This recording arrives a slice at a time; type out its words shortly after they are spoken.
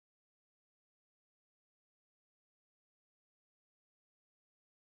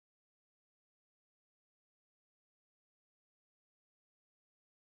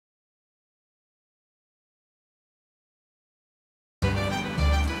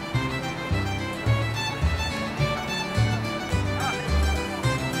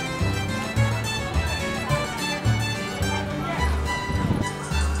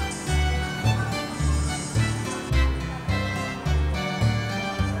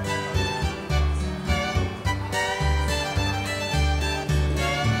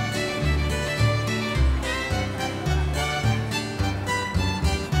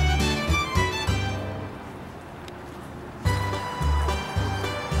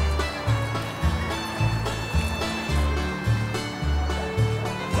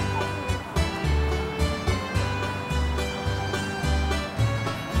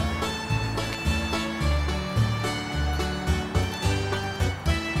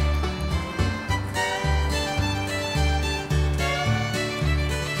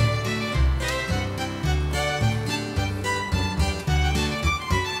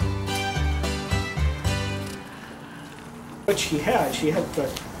she had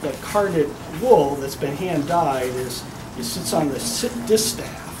the carded wool that's been hand dyed it sits on the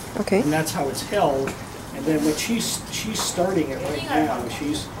distaff. Okay. And that's how it's held. And then when she's starting it right now,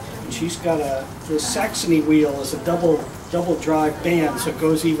 she's got the Saxony wheel is a double drive band, so it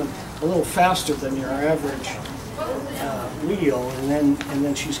goes even a little faster than your average wheel. And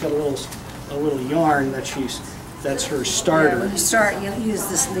then she's got a little yarn that's her starter. Yeah, when you start, you'll use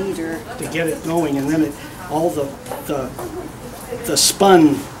this leader to get it going, and then all the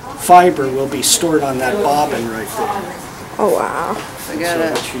spun fiber will be stored on that bobbin right there. Oh wow! I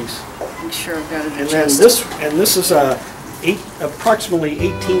gotta make sure I've got it adjusted. This is approximately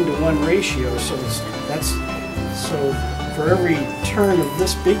 18-to-1 ratio. So so for every turn of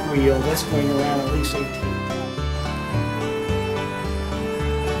this big wheel, that's going around at least 18.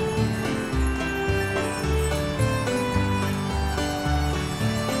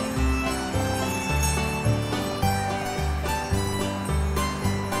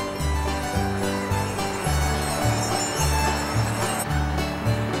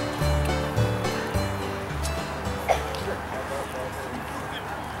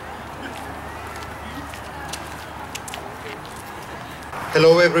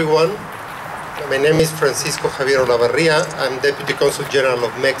 Hello everyone, my name is Francisco Javier Olavarria. I'm Deputy Consul General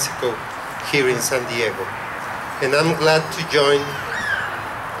of Mexico here in San Diego. And I'm glad to join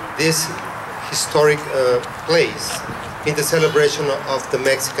this historic place in the celebration of the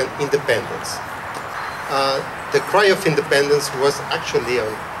Mexican Independence. The cry of independence was actually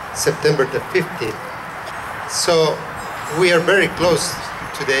on September the 15th. So we are very close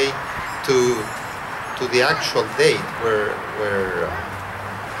today to the actual date where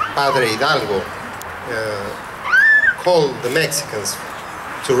Padre Hidalgo called the Mexicans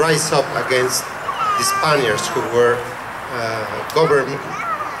to rise up against the Spaniards who were governing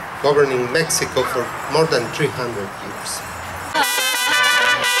Mexico for more than 300 years.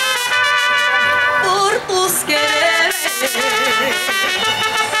 Por tus quereres,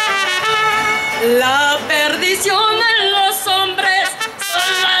 la perdición en los hombres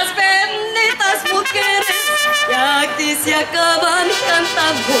son las benditas mujeres. Y aquí se acaban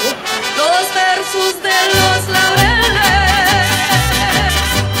cantando los versos de los laureles.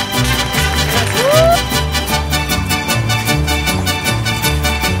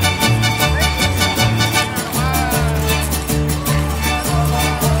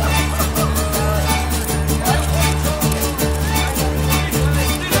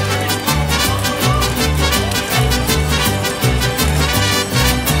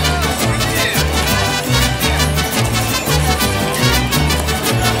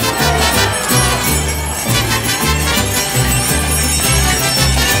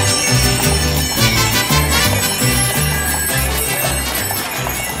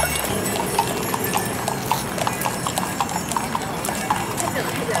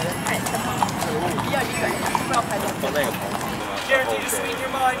 Guaranteed to sweeten your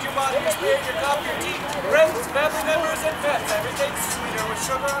mind, your body, your spirit, your cup, your teeth, friends, family members, and pets. Everything's sweeter with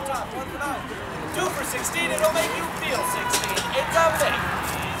sugar on top. 1 for 9. 2 for 16, it'll make you feel 16. 8 times 8.